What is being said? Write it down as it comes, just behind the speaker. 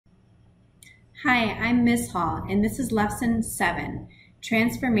Hi, I'm Ms. Hall, and this is Lesson 7,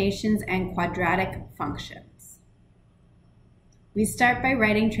 Transformations and Quadratic Functions. We start by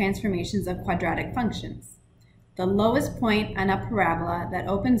writing transformations of quadratic functions. The lowest point on a parabola that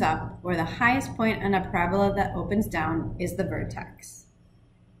opens up, or the highest point on a parabola that opens down, is the vertex.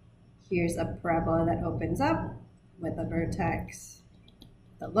 Here's a parabola that opens up with a vertex,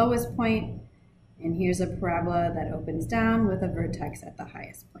 the lowest point, and here's a parabola that opens down with a vertex at the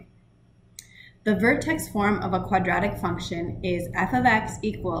highest point. The vertex form of a quadratic function is f of x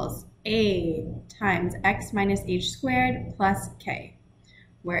equals a times x minus h squared plus k,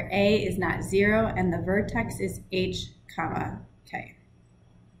 where a is not 0 and the vertex is h comma k.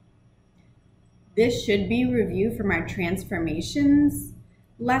 This should be reviewed from our transformations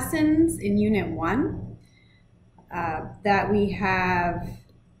lessons in Unit 1, that we have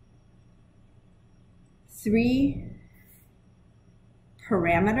 3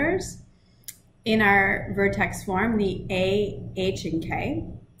 parameters in our vertex form, the a, h, and k.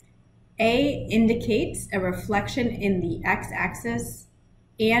 A indicates a reflection in the x-axis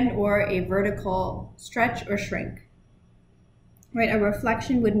and or a vertical stretch or shrink. Right, a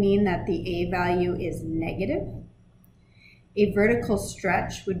reflection would mean that the a value is negative. A vertical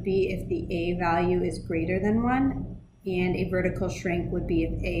stretch would be if the a value is greater than 1, and a vertical shrink would be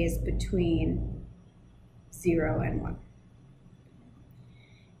if a is between 0 and 1.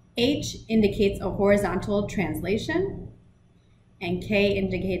 H indicates a horizontal translation, and K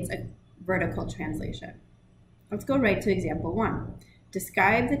indicates a vertical translation. Let's go right to example 1.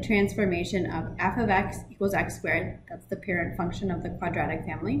 Describe the transformation of f of x equals x squared, that's the parent function of the quadratic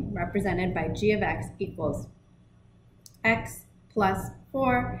family, represented by g of x equals x plus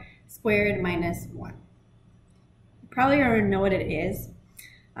 4 squared minus 1. You probably already know what it is.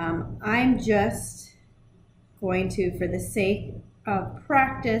 I'm just going to, for the sake of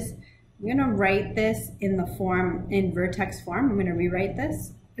practice, I'm going to write this in the form, in vertex form. I'm going to rewrite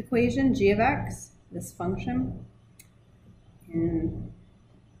this equation, g of x, this function.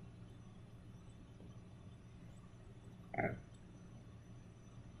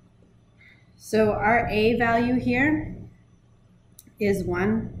 So our a value here is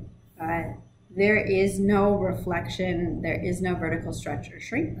 1. There is no reflection, there is no vertical stretch or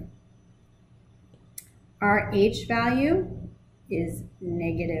shrink. Our h value is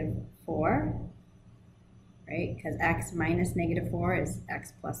 -4, right? Because x minus -4 is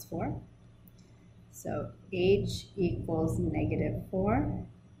x plus 4. So h equals -4,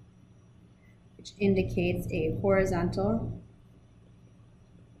 which indicates a horizontal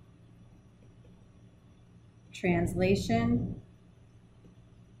translation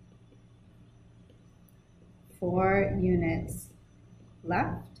 4 units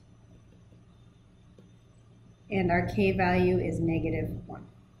left. And our k value is -1.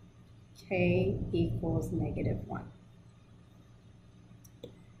 K equals -1,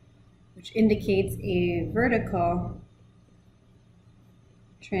 which indicates a vertical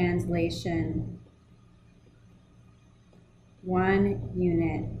translation 1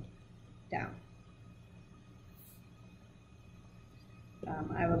 unit down.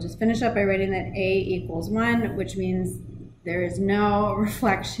 I will just finish up by writing that a equals 1, which means there is no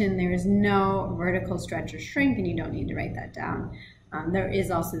reflection, there is no vertical stretch or shrink, and you don't need to write that down. There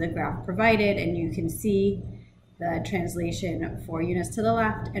is also the graph provided, and you can see the translation 4 units to the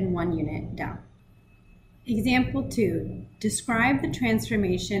left and 1 unit down. Example 2, describe the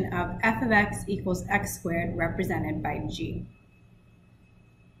transformation of f of x equals x squared represented by g.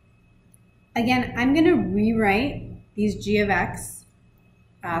 Again, I'm going to rewrite these g of x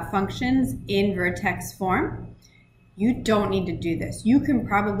functions in vertex form. You don't need to do this. You can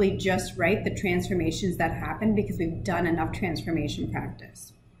probably just write the transformations that happen because we've done enough transformation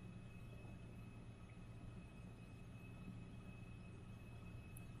practice.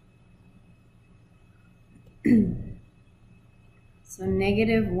 So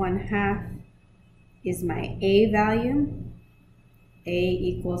 -1/2 is my a value. A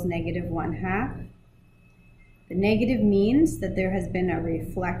equals -1/2. The negative means that there has been a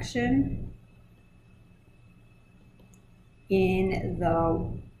reflection in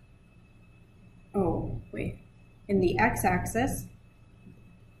the, in the x-axis,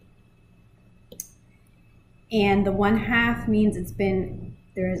 and the 1/2 means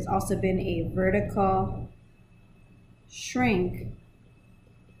there has also been a vertical shrink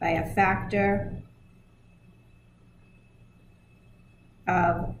by a factor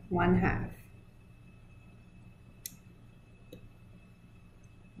of 1/2.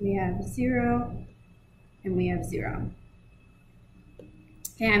 We have 0 and we have 0.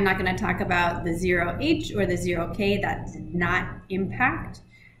 Okay, I'm not going to talk about the 0h or the 0k. That did not impact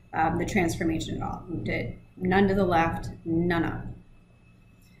the transformation at all. Moved it none to the left, none up.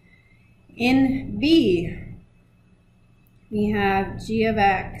 In B, we have g of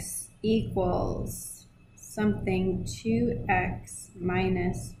x equals something 2x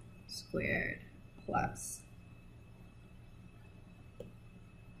minus squared plus.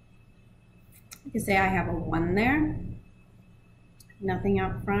 You can say I have a 1 there, nothing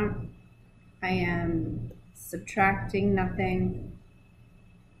up front. I am subtracting nothing.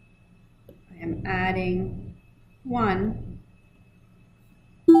 I am adding 1.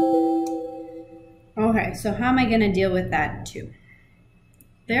 Okay, so how am I going to deal with that 2?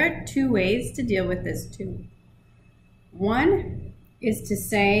 There are 2 ways to deal with this 2. One is to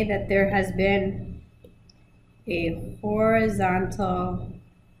say that there has been a horizontal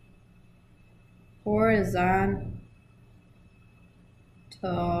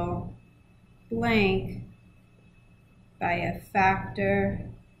blank by a factor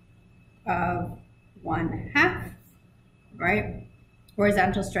of 1/2, right?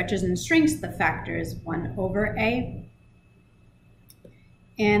 Horizontal stretches and shrinks, the factor is 1 over a.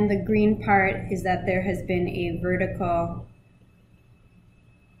 And the green part is that there has been a vertical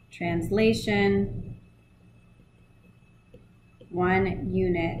translation 1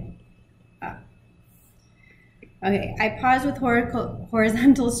 unit up. Okay, I pause with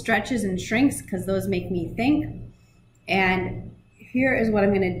horizontal stretches and shrinks because those make me think. And here is what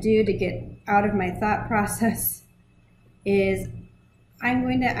I'm going to do to get out of my thought process is I'm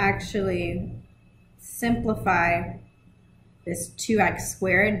going to actually simplify this 2x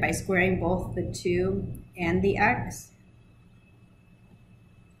squared by squaring both the 2 and the x.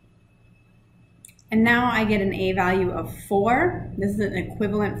 And now I get an a value of 4. This is an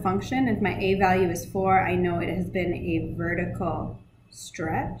equivalent function. If my a value is 4, I know it has been a vertical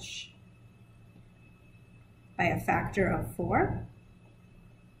stretch by a factor of 4.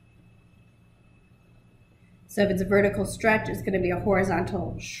 So if it's a vertical stretch, it's going to be a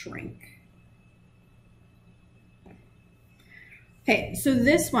horizontal shrink. Okay, so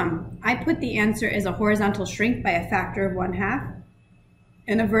this one, I put the answer as a horizontal shrink by a factor of 1/2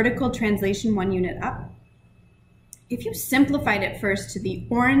 and a vertical translation 1 unit up. If you simplified it first to the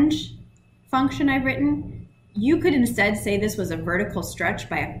orange function I've written, you could instead say this was a vertical stretch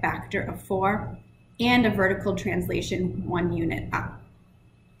by a factor of 4 and a vertical translation 1 unit up.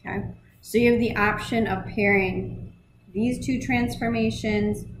 Okay, so you have the option of pairing these 2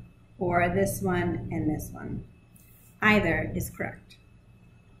 transformations or this one and this one. Either is correct.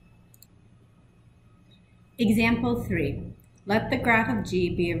 Example 3. Let the graph of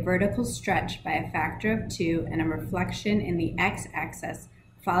G be a vertical stretch by a factor of 2 and a reflection in the x-axis,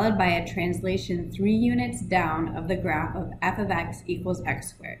 followed by a translation 3 units down of the graph of f of x equals x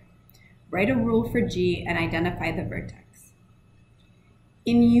squared. Write a rule for G and identify the vertex.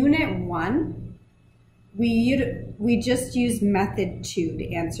 In Unit 1, we just used method 2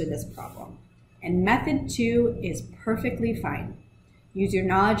 to answer this problem. And method 2 is perfectly fine. Use your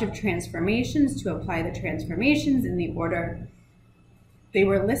knowledge of transformations to apply the transformations in the order they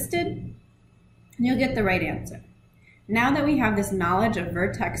were listed, and you'll get the right answer. Now that we have this knowledge of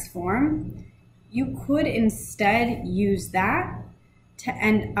vertex form, you could instead use that to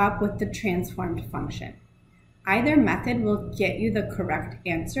end up with the transformed function. Either method will get you the correct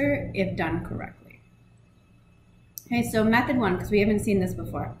answer if done correctly. Okay, so method 1, because we haven't seen this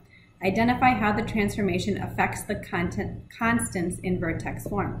before. Identify how the transformation affects the constants in vertex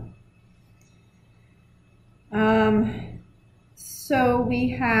form. So we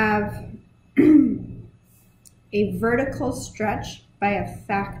have a vertical stretch by a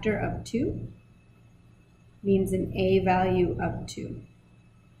factor of 2, means an a value of 2.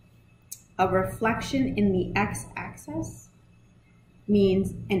 A reflection in the x-axis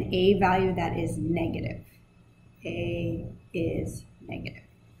means an a value that is negative. A is negative.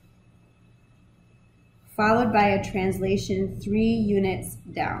 Followed by a translation 3 units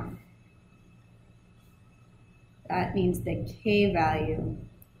down. That means the k value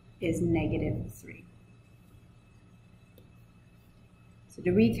is -3. So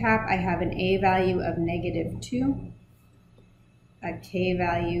to recap, I have an a value of -2, a k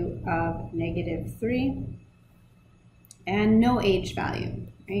value of -3, and no h value,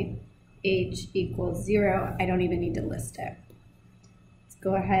 right? H equals 0. I don't even need to list it. Let's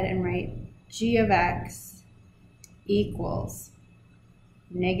go ahead and write g of x equals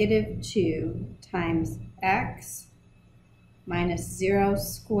 -2 times x minus 0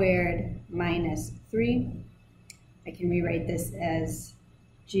 squared minus 3. I can rewrite this as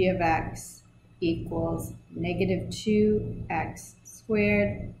g of x equals -2x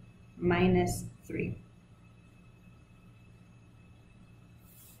squared minus 3.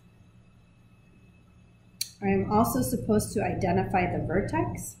 I am also supposed to identify the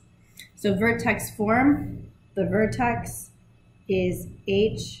vertex. So vertex form, the vertex is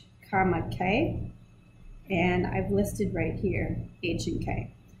h comma k, and I've listed right here h and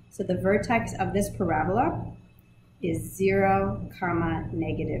k. So the vertex of this parabola is 0 comma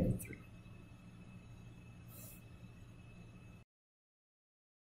negative 3.